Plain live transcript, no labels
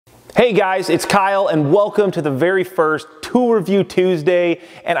Hey guys, it's Kyle and welcome to the very first Tool Review Tuesday.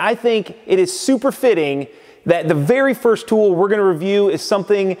 And I think it is super fitting that the very first tool we're gonna review is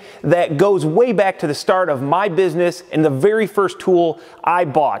something that goes way back to the start of my business and the very first tool I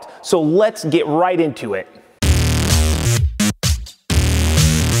bought. So let's get right into it.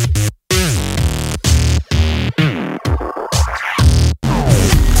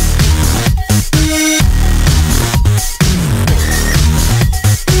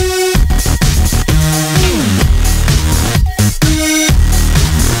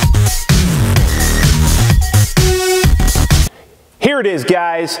 Here it is,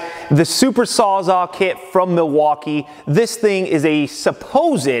 guys, the Super Sawzall kit from Milwaukee. This thing is a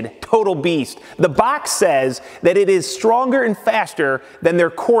supposed total beast. The box says that it is stronger and faster than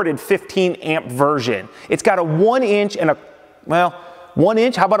their corded 15 amp version. It's got a 1 inch and a, well, 1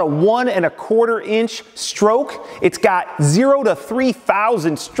 inch, how about a 1 1/4 inch stroke? It's got 0 to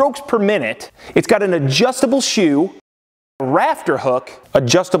 3,000 strokes per minute. It's got an adjustable shoe, rafter hook,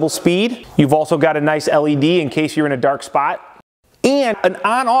 adjustable speed. You've also got a nice LED in case you're in a dark spot, and an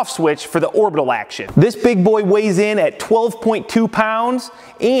on-off switch for the orbital action. This big boy weighs in at 12.2 pounds,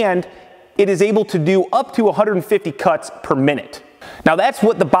 and it is able to do up to 150 cuts per minute. Now that's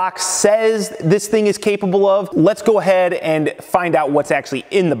what the box says this thing is capable of. Let's go ahead and find out what's actually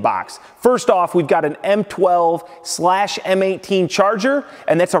in the box. First off, we've got an M12/M18 charger,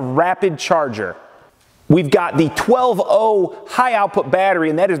 and that's a rapid charger. We've got the 12-0 high output battery,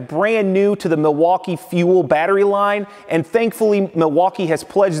 and that is brand new to the Milwaukee Fuel battery line. And thankfully, Milwaukee has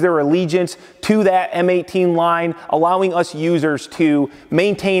pledged their allegiance to that M18 line, allowing us users to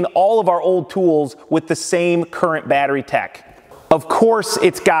maintain all of our old tools with the same current battery tech. Of course,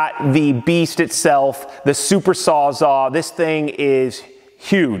 it's got the beast itself, the Super Sawzall. This thing is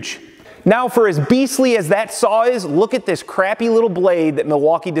huge. Now, for as beastly as that saw is, look at this crappy little blade that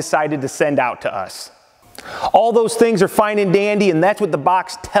Milwaukee decided to send out to us. All those things are fine and dandy, and that's what the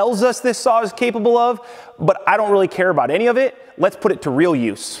box tells us this saw is capable of, but I don't really care about any of it. Let's put it to real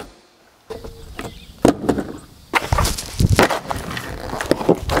use.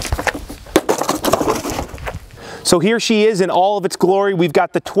 So here she is in all of its glory. We've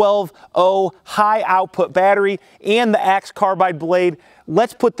got the 12-0 high output battery and the axe carbide blade.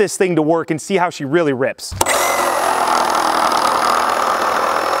 Let's put this thing to work and see how she really rips.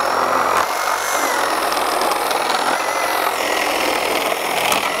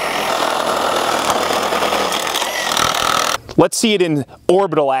 Let's see it in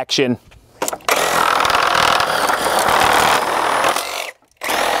orbital action.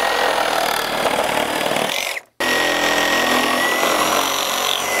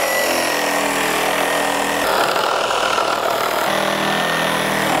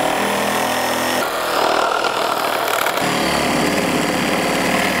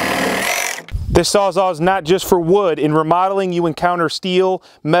 This Sawzall is not just for wood. In remodeling, you encounter steel,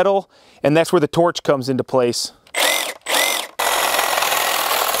 metal, and that's where the torch comes into place.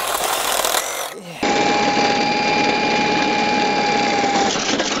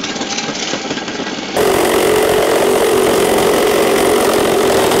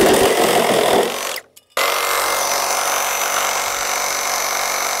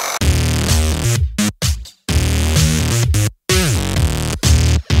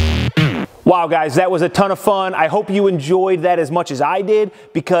 Wow guys, that was a ton of fun. I hope you enjoyed that as much as I did,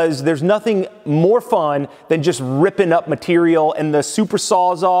 because there's nothing more fun than just ripping up material, and the Super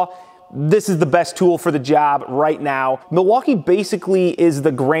Sawzall, this is the best tool for the job right now. Milwaukee basically is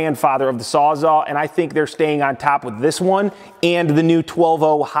the grandfather of the Sawzall, and I think they're staying on top with this one and the new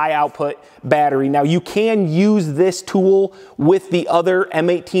 12-0 high output battery. Now you can use this tool with the other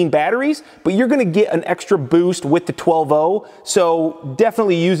M18 batteries, but you're gonna get an extra boost with the 12-0, so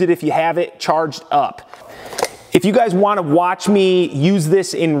definitely use it if you have it charged up. If you guys want to watch me use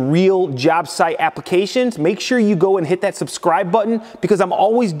this in real job site applications, make sure you go and hit that subscribe button, because I'm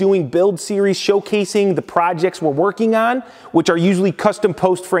always doing build series showcasing the projects we're working on, which are usually custom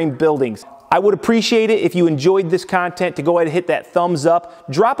post frame buildings. I would appreciate it if you enjoyed this content to go ahead and hit that thumbs up,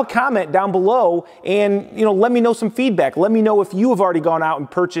 drop a comment down below, and let me know some feedback. Let me know if you have already gone out and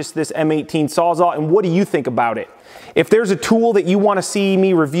purchased this M18 Sawzall, and what do you think about it? If there's a tool that you want to see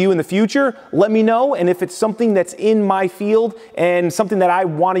me review in the future, let me know, and if it's something that's in my field and something that I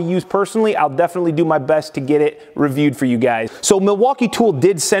want to use personally, I'll definitely do my best to get it reviewed for you guys. So Milwaukee Tool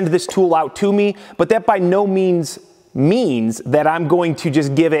did send this tool out to me, but that by no means means that I'm going to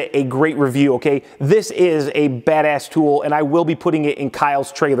just give it a great review, okay? This is a badass tool, and I will be putting it in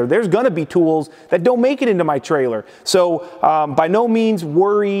Kyle's trailer. There's gonna be tools that don't make it into my trailer. So by no means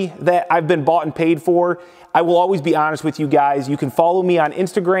worry that I've been bought and paid for. I will always be honest with you guys. You can follow me on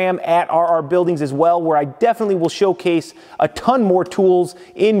Instagram at RRBuildings as well, where I definitely will showcase a ton more tools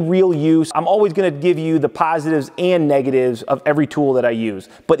in real use. I'm always gonna give you the positives and negatives of every tool that I use.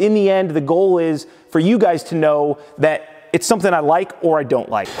 But in the end, the goal is for you guys to know that it's something I like or I don't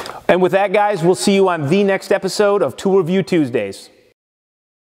like. And with that, guys, we'll see you on the next episode of Tool Review Tuesdays.